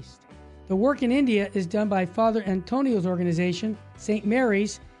deceased. The work in India is done by Father Antonio's organization, St.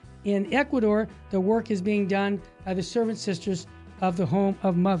 Mary's. In Ecuador, the work is being done by the Servant Sisters of the Home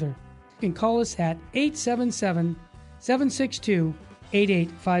of Mother. You can call us at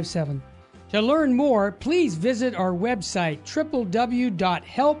 877-762-8857. To learn more, please visit our website,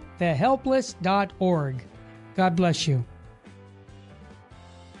 www.helpthehelpless.org. God bless you.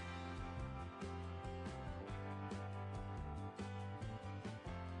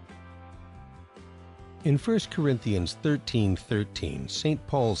 In 1 Corinthians 13:13, St.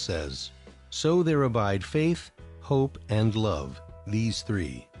 Paul says, "So there abide faith, hope, and love, these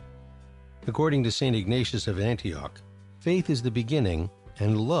 3." According to St. Ignatius of Antioch, faith is the beginning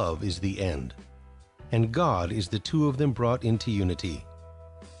and love is the end. And God is the 2 of them brought into unity.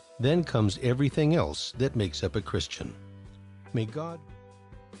 Then comes everything else that makes up a Christian. May God...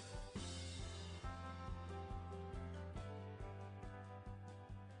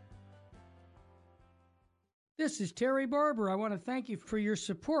 This is Terry Barber. I want to thank you for your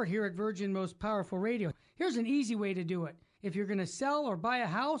support here at Virgin Most Powerful Radio. Here's an easy way to do it. If you're going to sell or buy a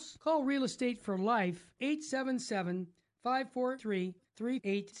house, call Real Estate for Life,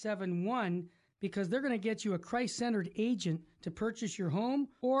 877-543-3871, because they're going to get you a Christ-centered agent to purchase your home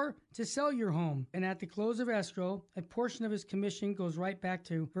or to sell your home. And at the close of escrow, a portion of his commission goes right back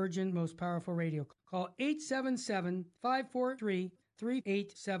to Virgin Most Powerful Radio. Call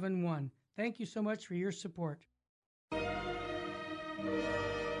 877-543-3871. Thank you so much for your support.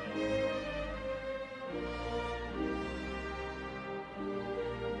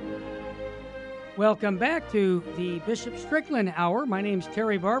 Welcome back to the Bishop Strickland Hour. My name's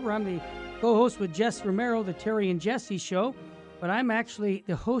Terry Barber. I'm the co-host with Jess Romero, the Terry and Jesse Show. But I'm actually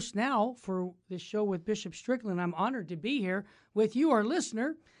the host now for this show with Bishop Strickland. I'm honored to be here with you, our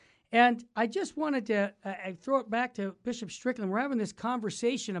listener. And I just wanted to throw it back to Bishop Strickland. We're having this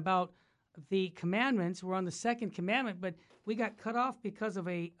conversation about the commandments. We're on the second commandment, but we got cut off because of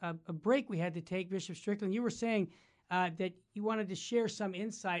a break we had to take. Bishop Strickland, you were saying that you wanted to share some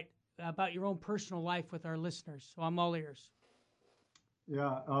insight about your own personal life with our listeners. So I'm all ears.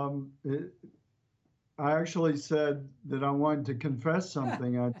 Yeah, I actually said that I wanted to confess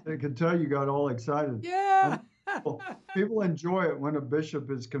something. I could tell you got all excited. Yeah. People enjoy it when a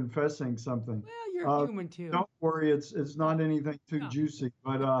bishop is confessing something. Well, you're human too. Don't worry, it's not anything too juicy.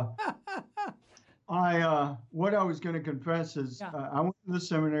 But what I was going to confess is I went to the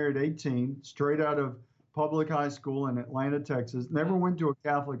seminary at 18, straight out of public high school in Atlanta, Texas. Never went to a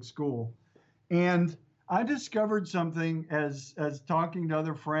Catholic school, and I discovered something as talking to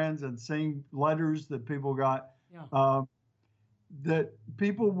other friends and seeing letters that people got, that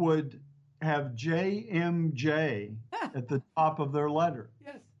people would have JMJ at the top of their letter.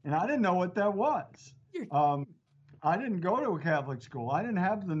 Yes. And I didn't know what that was. I didn't go to a Catholic school. I didn't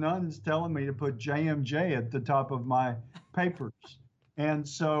have the nuns telling me to put JMJ at the top of my papers. And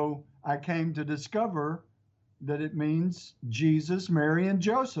so I came to discover that it means Jesus, Mary, and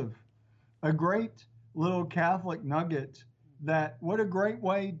Joseph. A great little Catholic nugget. That what a great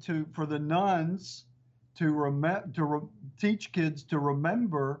way for the nuns to teach kids to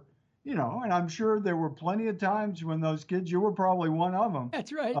remember, and I'm sure there were plenty of times when those kids, you were probably one of them.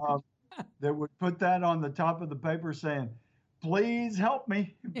 That's right. That would put that on the top of the paper saying, please help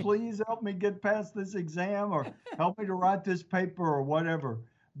me get past this exam, or help me to write this paper, or whatever.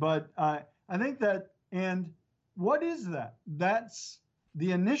 But I think that, and what is that? That's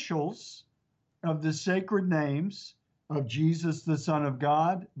the initials of the sacred names of Jesus, the Son of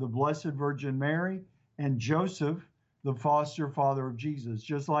God, the Blessed Virgin Mary, and Joseph, the foster father of Jesus.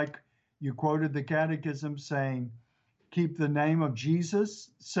 Just like you quoted the Catechism saying, keep the name of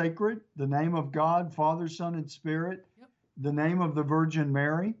Jesus sacred, the name of God, Father, Son, and Spirit, the name of the Virgin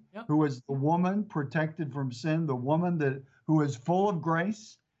Mary, who is the woman protected from sin, the woman who is full of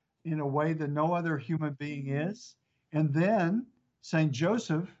grace in a way that no other human being is. And then Saint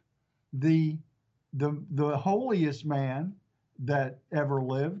Joseph, the holiest man that ever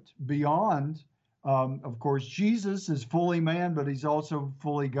lived, beyond, of course, Jesus is fully man, but he's also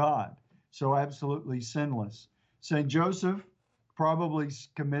fully God, so absolutely sinless. Saint Joseph probably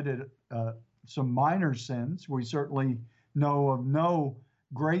committed some minor sins. We certainly know of no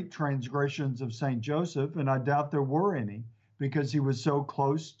great transgressions of Saint Joseph, and I doubt there were any, because he was so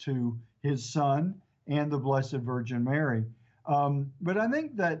close to his son and the Blessed Virgin Mary. But I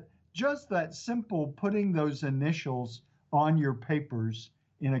think that just that simple putting those initials on your papers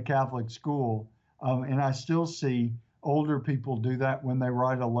in a Catholic school, and I still see older people do that when they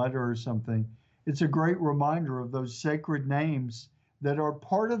write a letter or something. It's a great reminder of those sacred names that are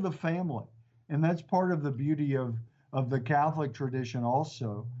part of the family. And that's part of the beauty of the Catholic tradition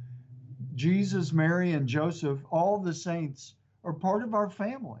also. Jesus, Mary, and Joseph, all the saints are part of our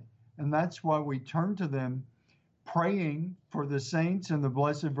family. And that's why we turn to them, praying for the saints and the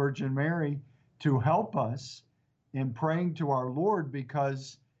Blessed Virgin Mary to help us in praying to our Lord,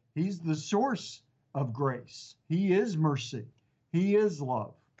 because he's the source of grace. He is mercy. He is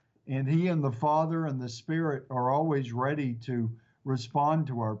love. And he and the Father and the Spirit are always ready to respond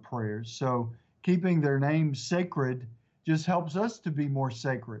to our prayers. So keeping their names sacred just helps us to be more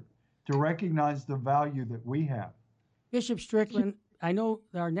sacred, to recognize the value that we have. Bishop Strickland, I know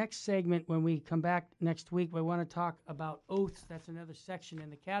our next segment, when we come back next week, we want to talk about oaths. That's another section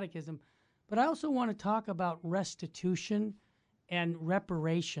in the Catechism. But I also want to talk about restitution and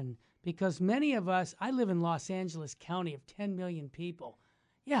reparation, because many of us, I live in Los Angeles County of 10 million people.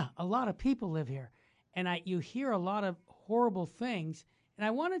 Yeah, a lot of people live here. And you hear a lot of horrible things. And I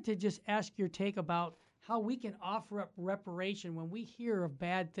wanted to just ask your take about how we can offer up reparation when we hear of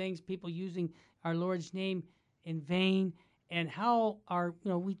bad things, people using our Lord's name in vain, and how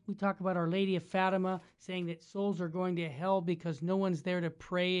we talk about Our Lady of Fatima saying that souls are going to hell because no one's there to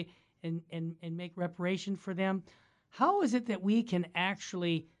pray and make reparation for them. How is it that we can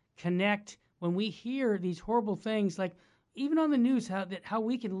actually connect when we hear these horrible things, like even on the news, how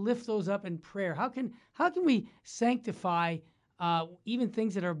we can lift those up in prayer? How can we sanctify even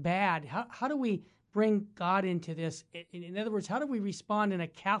things that are bad? How do we bring God into this? In other words, how do we respond in a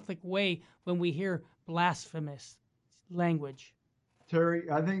Catholic way when we hear blasphemous language? Terry,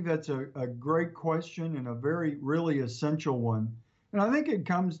 I think that's a great question and a really essential one. And I think it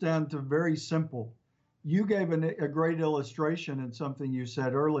comes down to very simple. You gave a great illustration in something you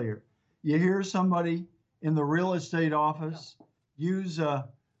said earlier. You hear somebody in the real estate office use the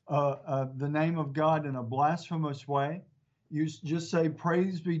name of God in a blasphemous way. You just say,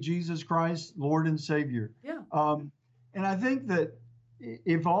 "Praise be Jesus Christ, Lord and Savior." Yeah. And I think that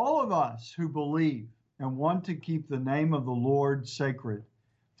if all of us who believe and want to keep the name of the Lord sacred,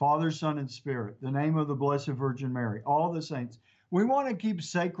 Father, Son, and Spirit, the name of the Blessed Virgin Mary, all the saints, we want to keep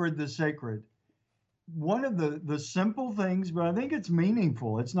sacred the sacred. One of the simple things, but I think it's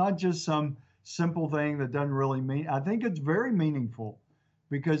meaningful. It's not just some simple thing that doesn't really mean. I think it's very meaningful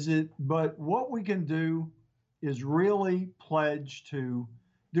but what we can do is really pledge to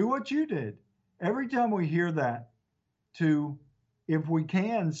do what you did. Every time we hear that, to, if we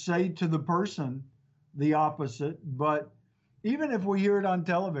can, say to the person the opposite, but even if we hear it on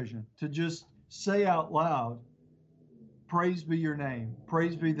television, to just say out loud, "Praise be your name.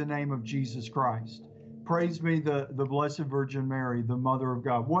 Praise be the name of Jesus Christ. Praise be the Blessed Virgin Mary, the Mother of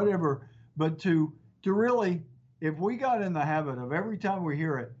God," whatever. But to really, if we got in the habit of every time we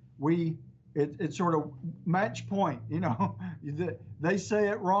hear it, it's sort of match point, they say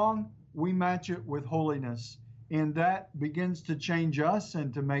it wrong, we match it with holiness. And that begins to change us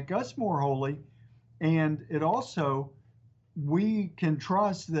and to make us more holy. And it also, we can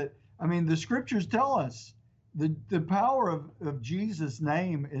trust that, the scriptures tell us the power of Jesus'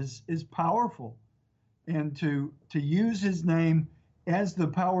 name is powerful. And to use his name as the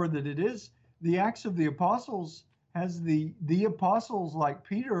power that it is. The Acts of the Apostles has the apostles like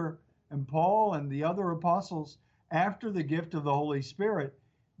Peter and Paul and the other apostles, after the gift of the Holy Spirit,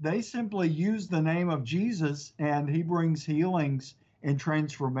 they simply use the name of Jesus and he brings healings and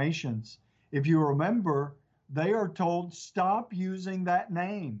transformations. If you remember, they are told, stop using that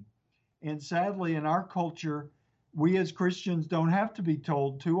name. And sadly, in our culture, we as Christians don't have to be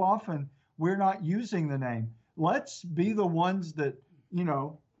told. Too often, we're not using the name. Let's be the ones that,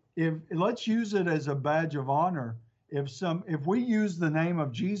 let's use it as a badge of honor. If we use the name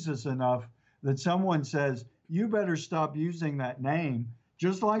of Jesus enough that someone says, you better stop using that name,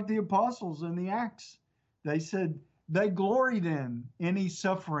 just like the apostles in the Acts, they said they gloried in any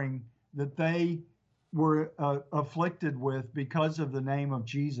suffering that they were afflicted with because of the name of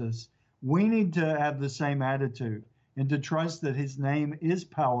Jesus. We need to have the same attitude and to trust that his name is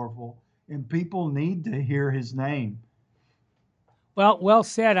powerful and people need to hear his name. Well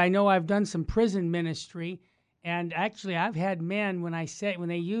said. I know I've done some prison ministry, and actually I've had men, when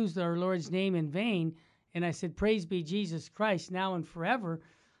they used our Lord's name in vain, and I said, "Praise be Jesus Christ, now and forever,"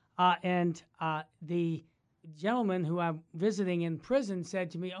 and the gentleman who I'm visiting in prison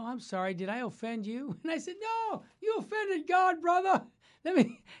said to me, "Oh, I'm sorry, did I offend you?" And I said, "No, you offended God, brother. Let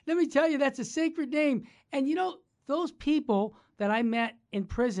me tell you, that's a sacred name." And those people that I met in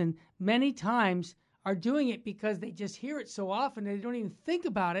prison many times are doing it because they just hear it so often they don't even think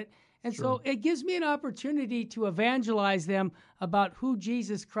about it. And Sure. So it gives me an opportunity to evangelize them about who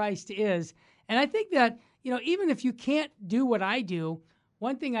Jesus Christ is. And I think that, even if you can't do what I do,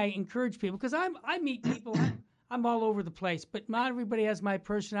 one thing I encourage people, because I meet people, I'm all over the place, but not everybody has my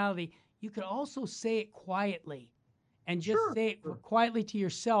personality. You could also say it quietly and just Sure. say it quietly to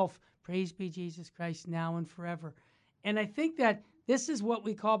yourself, "Praise be Jesus Christ, now and forever." And I think that this is what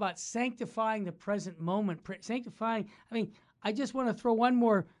we call about sanctifying the present moment. Sanctifying, I just want to throw one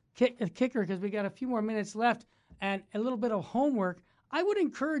more kicker because we got a few more minutes left and a little bit of homework. I would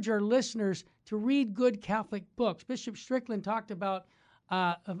encourage our listeners to read good Catholic books. Bishop Strickland talked about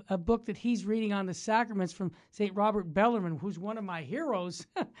a book that he's reading on the sacraments from St. Robert Bellarmine, who's one of my heroes.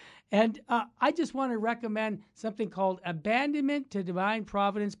 And I just want to recommend something called Abandonment to Divine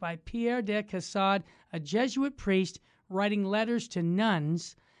Providence by Pierre de Caussade, a Jesuit priest writing letters to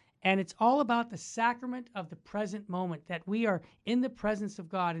nuns. And it's all about the sacrament of the present moment, that we are in the presence of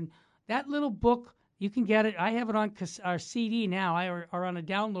God. And that little book, you can get it. I have it on our CD now, or on a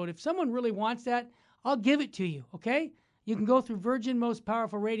download. If someone really wants that, I'll give it to you, okay? You can go through Virgin Most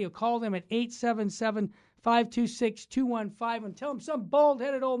Powerful Radio. Call them at 526-215 tell him some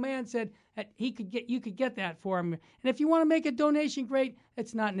bald-headed old man said that you could get that for him. And if you want to make a donation, great.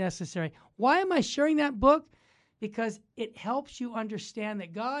 It's not necessary. Why am I sharing that book? Because it helps you understand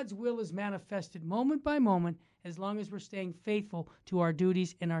that God's will is manifested moment by moment as long as we're staying faithful to our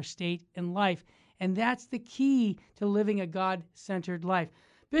duties in our state and life. And that's the key to living a God-centered life.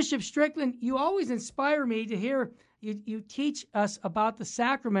 Bishop Strickland, you always inspire me to hear you teach us about the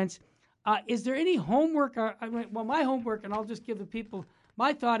sacraments. Is there any homework? Well, my homework, and I'll just give the people,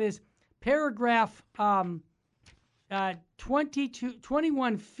 my thought is paragraph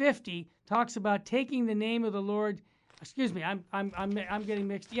 2150 talks about taking the name of the Lord. Excuse me, I'm getting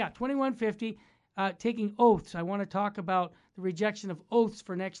mixed. Yeah, 2150, taking oaths. I want to talk about the rejection of oaths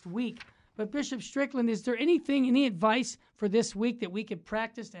for next week. But Bishop Strickland, is there any advice for this week that we could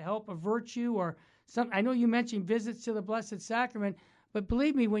practice to help a virtue or something? I know you mentioned visits to the Blessed Sacrament, but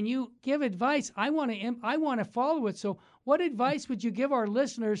believe me, when you give advice, I want to follow it. So what advice would you give our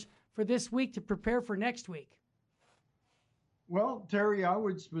listeners for this week to prepare for next week? Well, Terry, I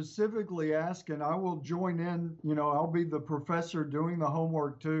would specifically ask, and I will join in, I'll be the professor doing the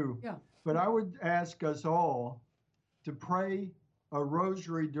homework too. Yeah. But I would ask us all to pray a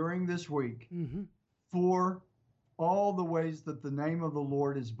rosary during this week for all the ways that the name of the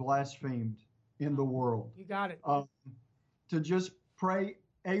Lord is blasphemed in the world. You got it. To just pray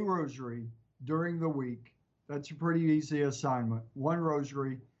a rosary during the week. That's a pretty easy assignment. One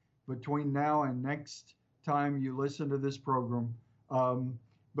rosary between now and next time you listen to this program.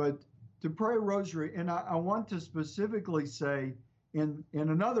 But to pray a rosary, and I want to specifically say in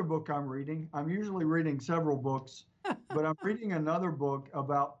another book I'm reading, I'm usually reading several books, but I'm reading another book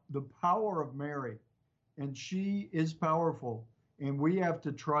about the power of Mary, and she is powerful. And we have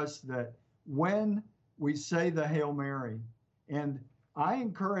to trust that when we say the Hail Mary, and I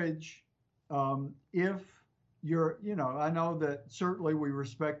encourage, if you're, I know that certainly we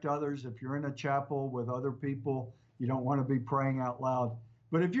respect others. If you're in a chapel with other people, you don't want to be praying out loud.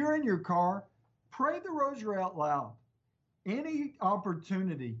 But if you're in your car, pray the rosary out loud. Any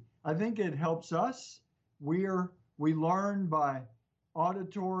opportunity, I think it helps us. We learn by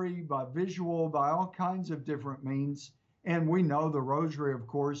auditory, by visual, by all kinds of different means. And we know the rosary, of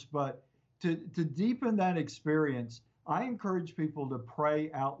course, but to deepen that experience, I encourage people to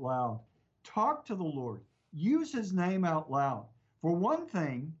pray out loud. Talk to the Lord. Use his name out loud. For one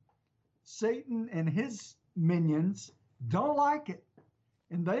thing, Satan and his minions don't like it.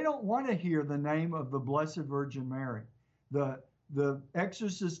 And they don't want to hear the name of the Blessed Virgin Mary. The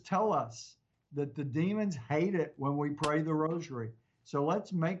exorcists tell us that the demons hate it when we pray the rosary. So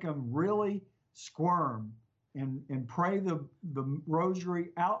let's make them really squirm and pray the rosary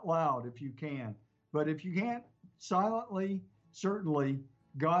out loud if you can. But if you can't, silently, certainly,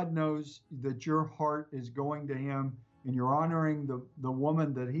 God knows that your heart is going to him and you're honoring the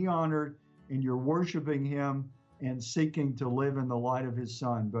woman that he honored, and you're worshiping him and seeking to live in the light of his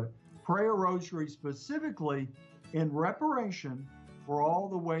son. But pray a rosary specifically in reparation for all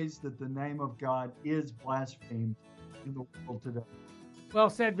the ways that the name of God is blasphemed in the world today. Well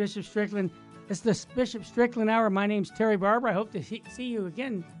said, Bishop Strickland. It's the Bishop Strickland Hour. My name's Terry Barber. I hope to see you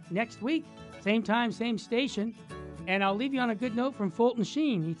again next week. Same time, same station. And I'll leave you on a good note from Fulton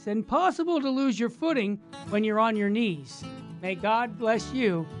Sheen. He said, impossible to lose your footing when you're on your knees. May God bless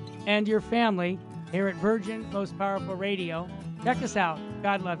you and your family here at Virgin Most Powerful Radio. Check us out.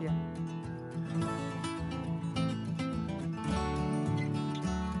 God love you.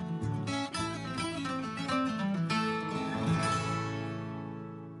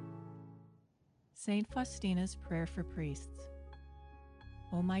 Saint Faustina's Prayer for Priests.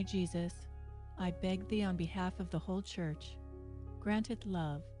 O my Jesus, I beg thee on behalf of the whole Church, grant it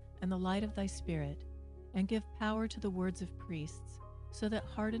love and the light of thy Spirit, and give power to the words of priests, so that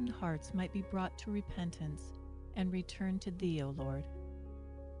hardened hearts might be brought to repentance and return to thee, O Lord.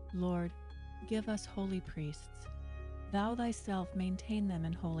 Lord, give us holy priests. Thou thyself maintain them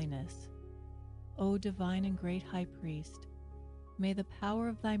in holiness. O divine and great High Priest, may the power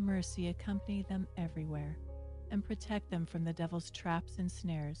of thy mercy accompany them everywhere, and protect them from the devil's traps and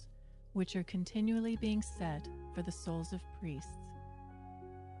snares, which are continually being set for the souls of priests.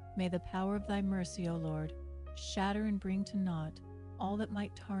 May the power of thy mercy, O Lord, shatter and bring to naught all that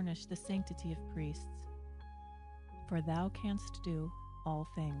might tarnish the sanctity of priests. For thou canst do all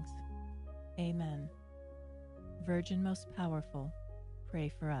things. Amen. Virgin most powerful,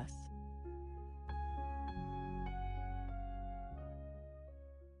 pray for us.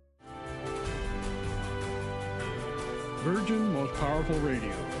 Virgin Most Powerful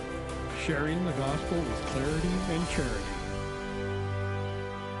Radio, sharing the gospel with clarity and charity.